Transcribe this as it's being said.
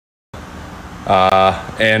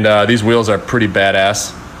These wheels are pretty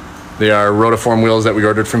badass. They are Rotiform wheels that we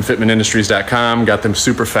ordered from fitmentindustries.com. Got them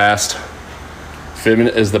super fast.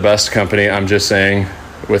 Fitment is the best company, I'm just saying,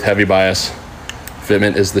 with heavy bias.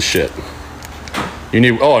 Fitment is the shit.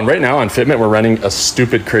 And right now on Fitment, we're running a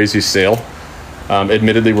stupid, crazy sale.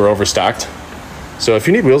 Admittedly, we're overstocked. So if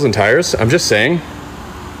you need wheels and tires, I'm just saying,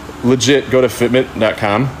 legit, go to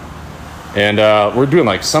fitment.com. And we're doing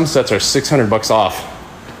like, some sets are $600 off.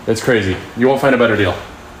 It's crazy. You won't find a better deal.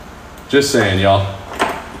 Just saying, y'all.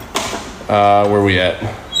 Where we at?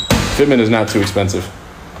 Fitment is not too expensive.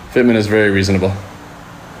 Fitment is very reasonable.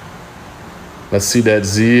 Let's see that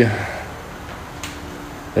Z.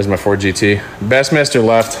 There's my Ford GT. Bassmaster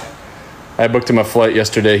left. I booked him a flight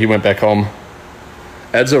yesterday. He went back home.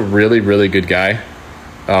 Ed's a really, really good guy.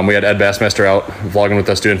 We had Ed Bassmaster out vlogging with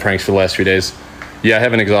us, doing pranks for the last few days. Yeah, I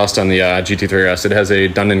have an exhaust on the GT3RS. It has a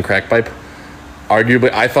Dundon crack pipe.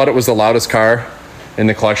 Arguably, I thought it was the loudest car in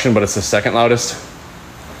the collection, but it's the second loudest.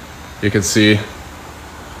 You can see,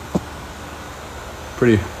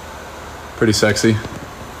 pretty sexy.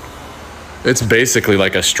 It's basically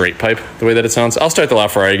like a straight pipe, the way that it sounds. I'll start the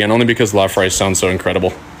LaFerrari again, only because the LaFerrari sounds so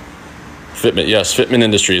incredible. Fitment, yes, Fitment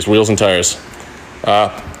Industries, wheels and tires.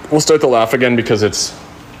 We'll start the LaF again because it's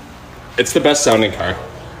the best sounding car.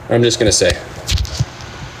 I'm just gonna say.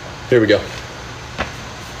 Here we go.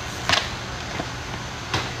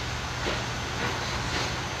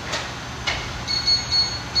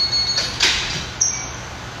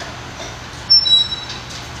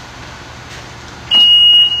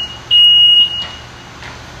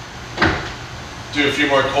 Do a few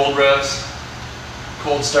more cold revs,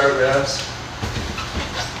 cold start revs.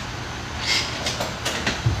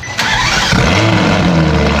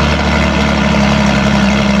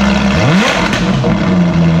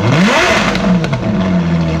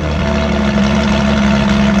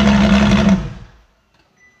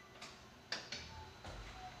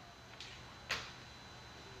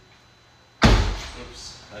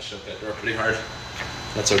 Oops, I shut that door pretty hard.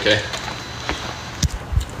 That's okay.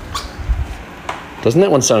 Doesn't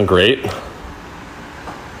that one sound great?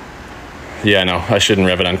 Yeah, no, I shouldn't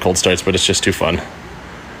rev it on cold starts, but it's just too fun.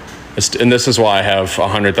 And this is why I have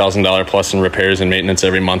 $100,000 plus in repairs and maintenance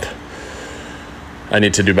every month. I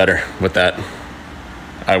need to do better with that.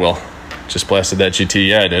 I will. Just blasted that GT.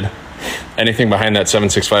 Yeah, I did. Anything behind that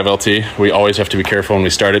 765 LT, we always have to be careful when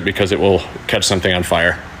we start it because it will catch something on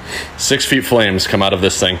fire. 6 feet flames come out of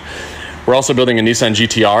this thing. We're also building a Nissan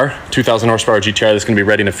GTR, 2,000 horsepower GTR that's going to be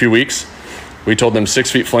ready in a few weeks. We told them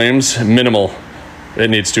 6 feet flames, minimal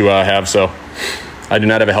it needs to have. So I do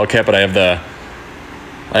not have a Hellcat, but I have the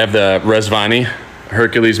Rezvani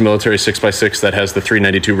Hercules Military 6x6 that has the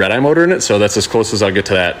 392 red-eye motor in it. So that's as close as I'll get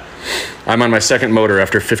to that. I'm on my second motor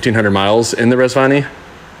after 1,500 miles in the Rezvani.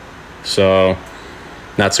 So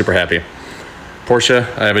not super happy. Porsche,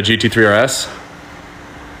 I have a GT3 RS.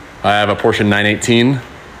 I have a Porsche 918.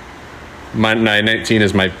 My 918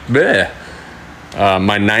 is my bleh.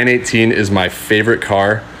 My 918 is my favorite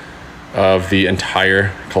car of the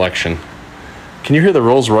entire collection. Can you hear the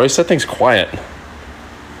Rolls Royce? That thing's quiet.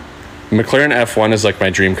 McLaren F1 is like my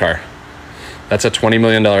dream car. That's a $20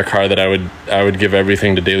 million car that I would give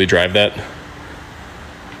everything to daily drive that.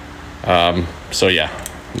 So yeah,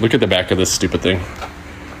 look at the back of this stupid thing.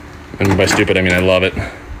 And by stupid, I mean I love it.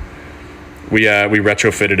 We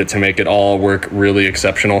retrofitted it to make it all work really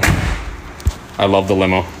exceptional. I love the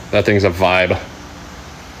limo. That thing's a vibe.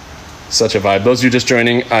 Such a vibe. Those of you just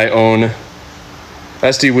joining, I own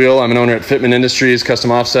SD Wheel. I'm an owner at Fitment Industries,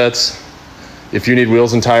 Custom Offsets. If you need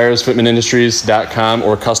wheels and tires, fitmentindustries.com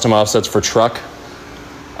or custom offsets for truck.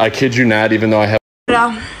 I kid you not, even though I have...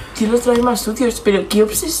 Now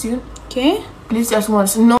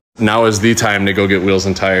is the time to go get wheels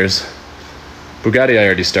and tires. Bugatti I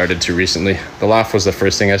already started to recently. The LaF was the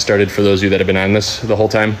first thing I started for those of you that have been on this the whole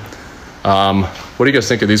time. What do you guys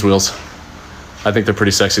think of these wheels? I think they're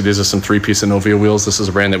pretty sexy. These are some 3-piece Inovia wheels. This is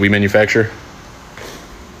a brand that we manufacture.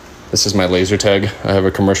 This is my laser tag. I have a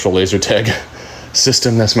commercial laser tag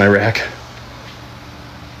system. That's my rack.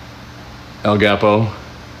 El Gapo.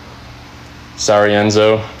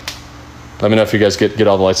 Sarienzo. Let me know if you guys get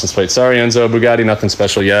all the license plates. Sarienzo, Bugatti, nothing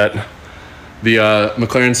special yet. The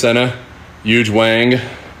McLaren Senna, huge Wang.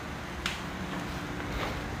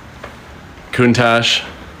 Countach.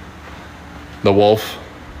 The Wolf.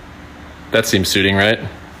 That seems suiting, right?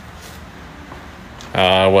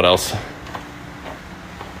 What else?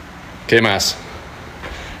 ¿Qué más?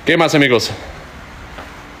 ¿Qué más, amigos?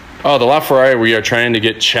 Oh, the LaFerrari, we are trying to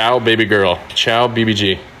get Ciao Baby Girl. Ciao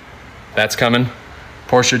BBG. That's coming.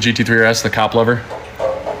 Porsche GT3 RS, the cop lover.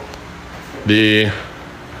 The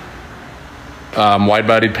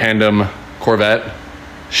wide-bodied Pandem Corvette,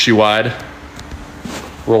 She-Wide,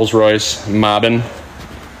 Rolls-Royce Mobbin.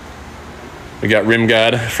 We got Rim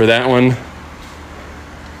God for that one.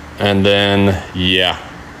 And then, yeah,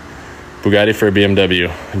 Bugatti for a BMW.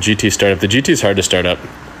 GT startup. The GT is hard to start up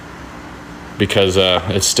because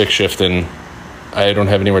it's stick shift and I don't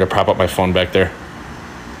have anywhere to prop up my phone back there.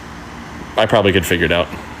 I probably could figure it out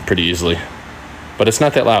pretty easily, but it's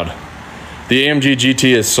not that loud. The AMG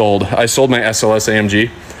GT is sold. I sold my SLS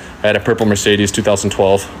AMG. I had a purple Mercedes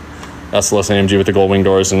 2012 SLS AMG with the gold wing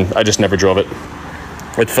doors, and I just never drove it.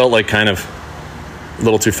 It felt like kind of a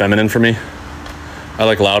little too feminine for me. I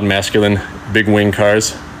like loud, masculine, big wing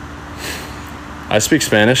cars. I speak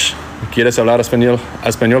Spanish. ¿Quieres hablar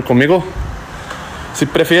español conmigo? Si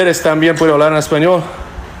prefieres, también puedo hablar en español.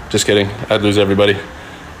 Just kidding. I'd lose everybody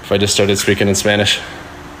if I just started speaking in Spanish.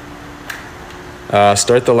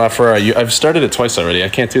 Start the LaFerrari. I've started it twice already. I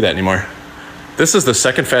can't do that anymore. This is the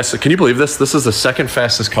second fastest. Can you believe this? This is the second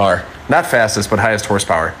fastest car. Not fastest, but highest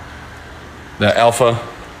horsepower. The Alfa,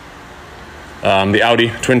 the Audi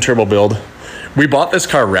twin turbo build. We bought this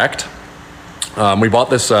car wrecked. We bought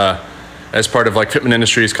this as part of like Fitment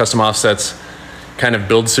Industries custom offsets kind of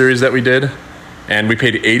build series that we did. And we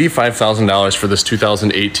paid $85,000 for this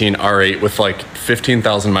 2018 R8 with like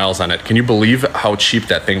 15,000 miles on it. Can you believe how cheap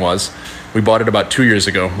that thing was? We bought it about 2 years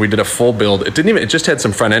ago. We did a full build. It just had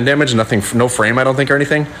some front end damage, nothing, no frame, I don't think, or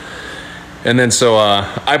anything. And then so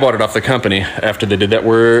I bought it off the company after they did that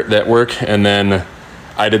work, and then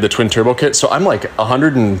I did the twin turbo kit. So I'm like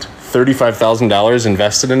 $135,000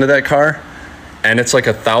 invested into that car, and it's like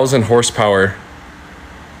 1,000 horsepower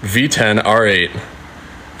V10 R8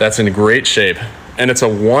 that's in great shape. And it's a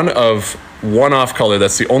one-off color.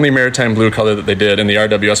 That's the only maritime blue color that they did in the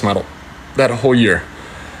RWS model that whole year.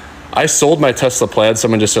 I sold my Tesla Plaid.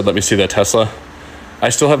 Someone just said, let me see that Tesla. I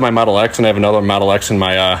still have my Model X, and I have another Model X in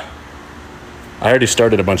my, I already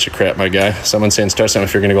started a bunch of crap, my guy. Someone's saying start something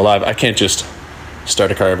if you're gonna go live. I can't just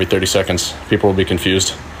start a car every 30 seconds. People will be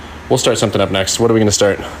confused. We'll start something up next. What are we gonna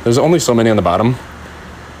start? There's only so many on the bottom.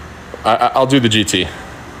 I'll do the GT.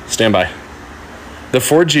 Stand by. The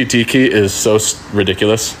Ford GT key is so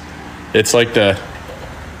ridiculous. It's like the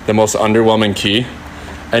most underwhelming key.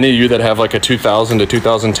 Any of you that have like a 2000 to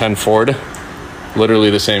 2010 Ford, literally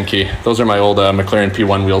the same key. Those are my old McLaren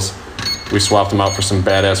P1 wheels. We swapped them out for some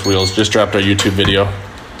badass wheels. Just dropped our YouTube video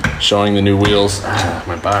showing the new wheels.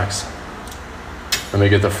 My box. Let me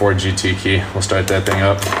get the Ford GT key. We'll start that thing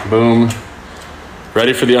up. Boom.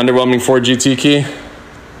 Ready for the underwhelming Ford GT key?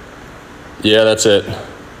 Yeah, that's it.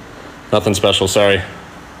 Nothing special, sorry.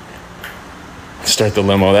 Start the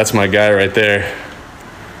limo. That's my guy right there.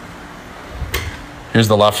 Here's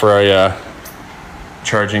the LaFerrari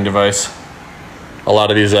charging device. A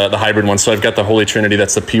lot of these, the hybrid ones. So I've got the Holy Trinity.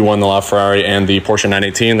 That's the P1, the LaFerrari, and the Porsche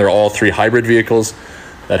 918. They're all three hybrid vehicles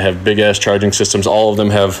that have big-ass charging systems. All of them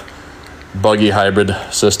have buggy hybrid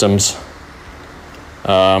systems.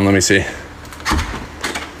 Let me see.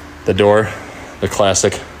 The door, the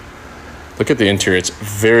classic. Look at the interior. It's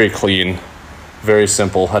very clean, very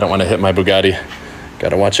simple. I don't want to hit my Bugatti. Got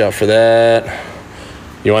to watch out for that.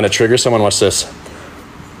 You want to trigger someone? Watch this.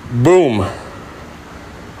 Boom.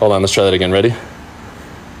 Hold on, let's try that again. Ready?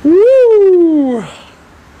 Woo!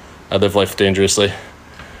 I live life dangerously.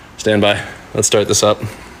 Stand by. Let's start this up.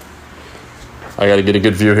 I got to get a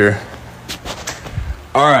good view here.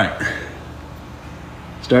 All right.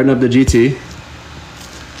 Starting up the GT.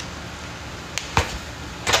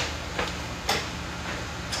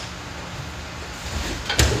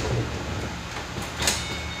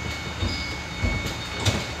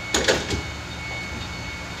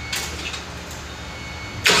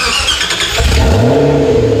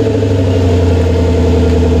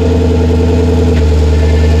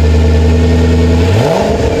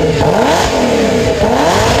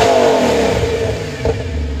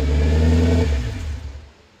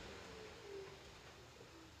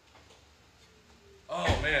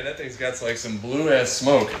 Got like some blue ass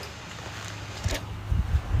smoke.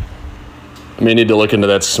 I may need to look into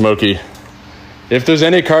that smoky. If there's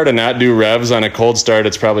any car to not do revs on a cold start,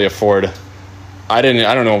 it's probably a Ford. I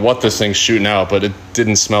don't know what this thing's shooting out, but it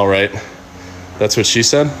didn't smell right. That's what she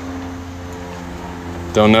said.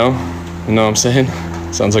 Don't know. You know what I'm saying?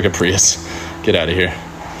 Sounds like a Prius. Get out of here.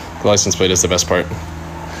 The license plate is the best part.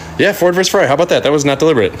 Yeah, Ford versus Ferrari. How about that? That was not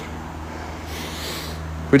deliberate.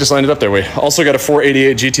 We just lined it up that way. Also got a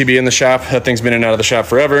 488 GTB in the shop. That thing's been in and out of the shop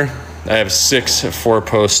forever. I have 6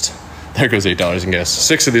 4-post. There goes $8 in gas.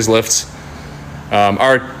 6 of these lifts.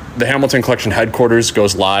 The Hamilton Collection headquarters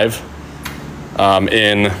goes live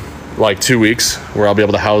in like 2 weeks, where I'll be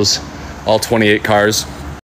able to house all 28 cars.